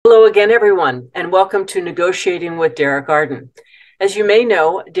again, everyone, and welcome to Negotiating with Derek Arden. As you may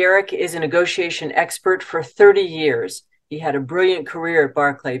know, Derek is a negotiation expert for 30 years. He had a brilliant career at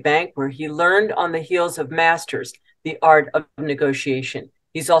Barclay Bank, where he learned on the heels of masters the art of negotiation.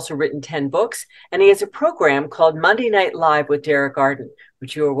 He's also written 10 books, and he has a program called Monday Night Live with Derek Arden,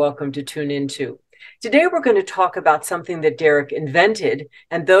 which you are welcome to tune into. Today, we're going to talk about something that Derek invented,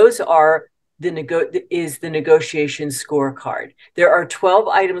 and those are the negotiation scorecard. There are 12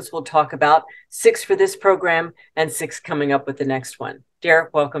 items we'll talk about, 6 for this program and 6 coming up with the next one.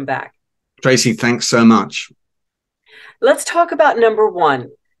 Derek, welcome back. Tracy, thanks so much. Let's talk about number 1.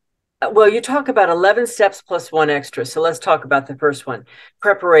 Well, you talk about 11 steps plus 1 extra. So let's talk about the first one,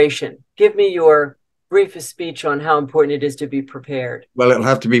 preparation. Give me your briefest speech on how important it is to be prepared. Well, it'll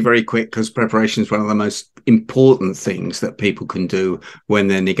have to be very quick because preparation is one of the most important things that people can do when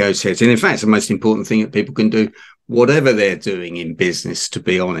they're negotiating. In fact, it's the most important thing that people can do, whatever they're doing in business, to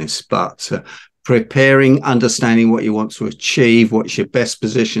be honest. But preparing, understanding what you want to achieve, what's your best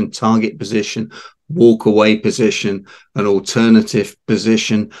position, target position, walk-away position, an alternative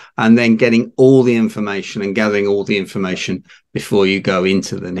position, and then getting all the information and gathering all the information before you go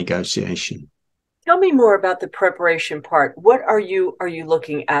into the negotiation. Tell me more about the preparation part. What are you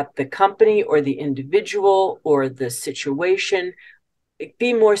looking at, the company or the individual or the situation?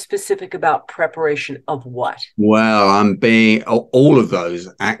 Be more specific about preparation of what? Well, I'm being all of those,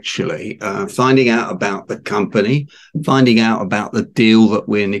 actually. Finding out about the company, finding out about the deal that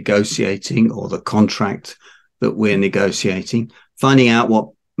we're negotiating or the contract that we're negotiating, finding out what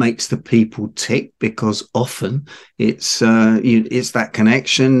makes the people tick, because often it's that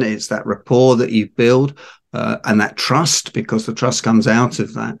connection, it's that rapport that you build, and that trust, because the trust comes out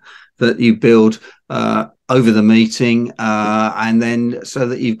of that you build over the meeting, and then so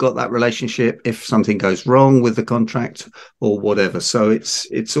that you've got that relationship if something goes wrong with the contract or whatever. So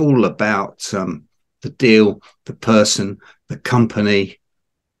it's all about the deal, the person, the company,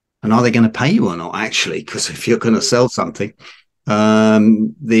 and are they going to pay you or not, actually? Because if you're going to sell something, a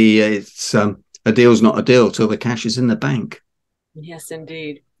deal's not a deal till the cash is in the bank. Yes,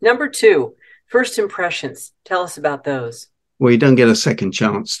 indeed. Number 2, first impressions. Tell us about those. Well, you don't get a second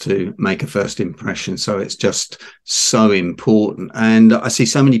chance to make a first impression, so it's just so important. And I see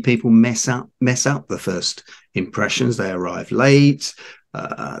so many people mess up the first impressions. They arrive late,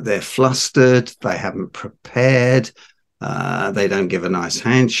 they're flustered, they haven't prepared, they don't give a nice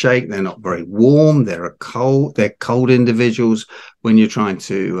handshake, they're not very warm, they're cold individuals when you're trying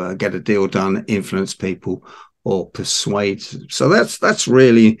to get a deal done, influence people or persuade. So that's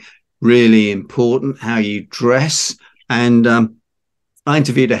really, really important, how you dress. And I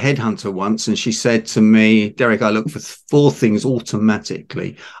interviewed a headhunter once, and she said to me, Derek, I look for 4 things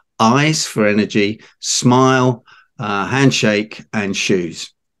automatically: eyes for energy, smile, handshake, and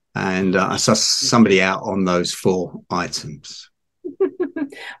shoes. And I saw somebody out on those 4 items.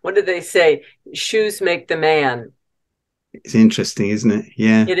 What do they say? Shoes make the man. It's interesting, isn't it?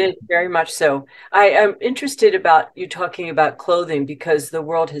 Yeah. It is, very much so. I am interested about you talking about clothing, because the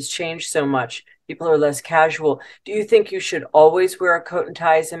world has changed so much. People are less casual. Do you think you should always wear a coat and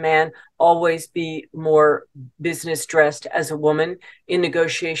tie as a man, always be more business dressed as a woman in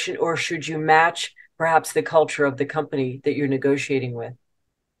negotiation, or should you match perhaps the culture of the company that you're negotiating with?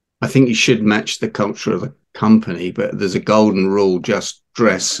 I think you should match the culture of the company, but there's a golden rule: just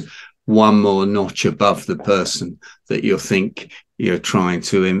dress one more notch above the person that you think you're trying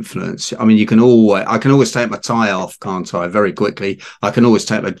to influence. I mean, I can always take my tie off, can't I? Very quickly. I can always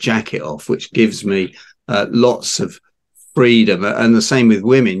take my jacket off, which gives me lots of freedom. And the same with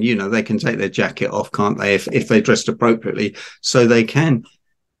women, they can take their jacket off, can't they? If they're dressed appropriately, so they can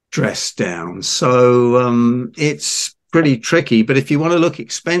dress down. So it's pretty tricky. But if you want to look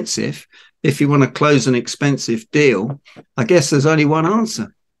expensive, if you want to close an expensive deal, I guess there's only one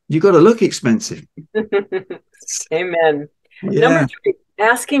answer. You got to look expensive. Amen. Yeah. Number 3,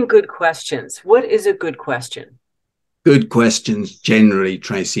 asking good questions. What is a good question? Good questions generally,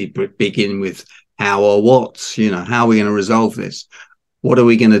 Tracy, begin with how or what. How are we going to resolve this? What are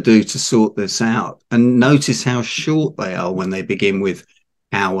we going to do to sort this out? And notice how short they are when they begin with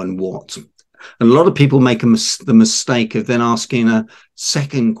how and what. And a lot of people make the mistake of then asking a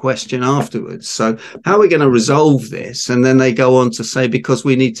second question afterwards. So how are we going to resolve this? And then they go on to say, because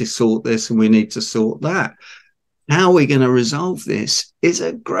we need to sort this and we need to sort that. How are we going to resolve this is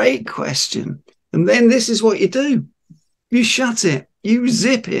a great question. And then this is what you do. You shut it, you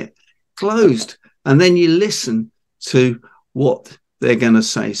zip it closed, and then you listen to what they're going to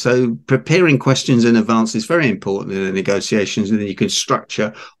say. So preparing questions in advance is very important in the negotiations, and then you can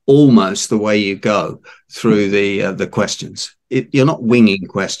structure almost the way you go through the questions. you're not winging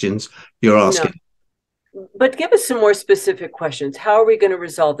questions. You're No. asking. But give us some more specific questions. How are we going to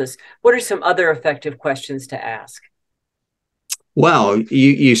resolve this? What are some other effective questions to ask? Well,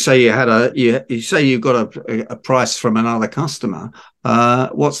 you say you had you say you got a price from another customer.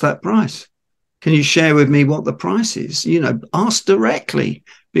 What's that price? Can you share with me what the price is? Ask directly,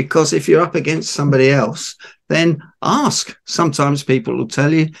 because if you're up against somebody else, then ask. Sometimes people will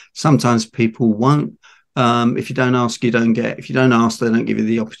tell you, sometimes people won't. If you don't ask, you don't get. If you don't ask, they don't give you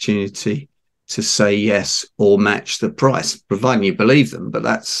the opportunity to say yes or match the price, providing you believe them. But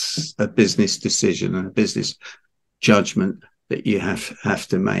that's a business decision and a business judgment that you have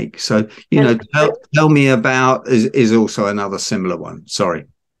to make. So, tell me about is also another similar one. Sorry.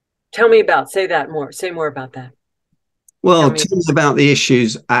 Tell me about, say more about that. Well, tell me about the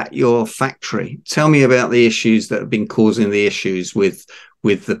issues at your factory. Tell me about the issues that have been causing the issues with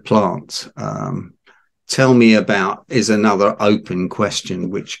the plant. Tell me about is another open question,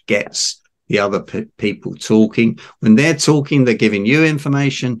 which gets the other people talking. When they're talking, they're giving you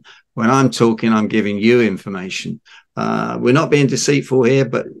information. When I'm talking, I'm giving you information. We're not being deceitful here,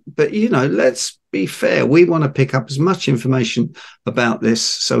 but let's be fair. We want to pick up as much information about this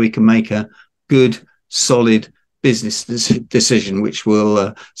so we can make a good, solid business decision, which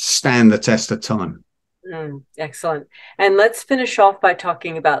will stand the test of time. Excellent. And let's finish off by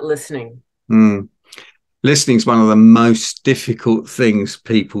talking about listening. Listening is one of the most difficult things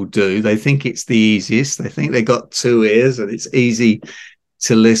people do. They think it's the easiest. They think they've got two ears and it's easy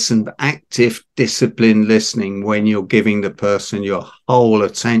to listen. But active, disciplined listening, when you're giving the person your whole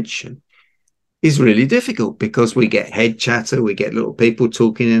attention, is really difficult, because we get head chatter. We get little people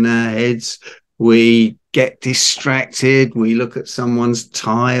talking in our heads. We get distracted. We look at someone's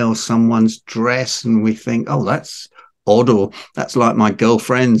tie or someone's dress and we think, oh, that's odd, or that's like my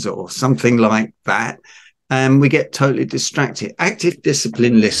girlfriend's, or something like that. And we get totally distracted. Active,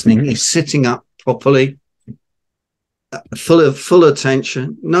 disciplined listening is sitting up properly, full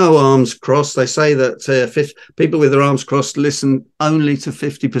attention, no arms crossed. They say that people with their arms crossed listen only to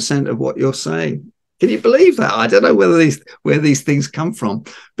 50% of what you're saying. Can you believe that? I don't know where these things come from,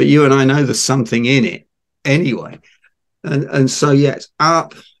 but you and I know there's something in it anyway. And so, yes,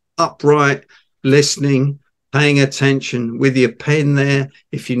 upright, listening, paying attention with your pen there.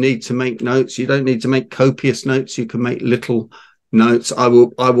 If you need to make notes, you don't need to make copious notes. You can make little notes.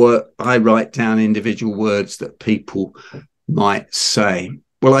 I write down individual words that people might say.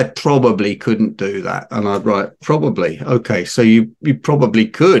 Well, I probably couldn't do that. And I'd write probably. Okay, so you probably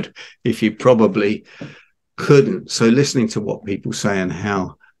could if you probably couldn't. So listening to what people say and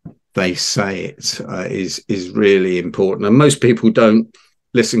how they say it is really important. And most people don't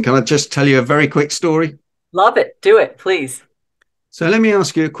listen. Can I just tell you a very quick story? Love it. Do it, please. So let me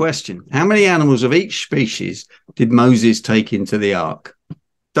ask you a question. How many animals of each species did Moses take into the ark?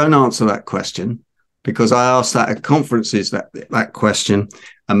 Don't answer that question, because I asked that at conferences, that question,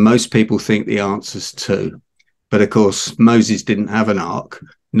 and most people think the answer's 2. But of course, Moses didn't have an ark.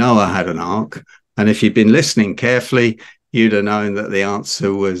 Noah had an ark. And if you'd been listening carefully, you'd have known that the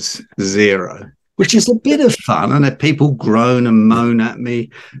answer was 0, which is a bit of fun. And people groan and moan at me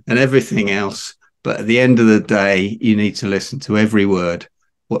and everything else. But at the end of the day, you need to listen to every word.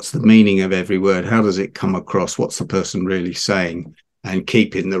 What's the meaning of every word? How does it come across? What's the person really saying? And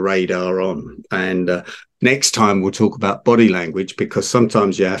keeping the radar on. And next time we'll talk about body language, because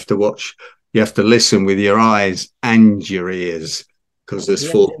sometimes you have to listen with your eyes and your ears, because there's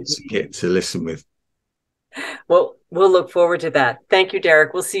 4 bits you get to listen with. Well, we'll look forward to that. Thank you,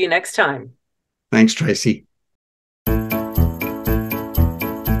 Derek. We'll see you next time. Thanks, Tracy.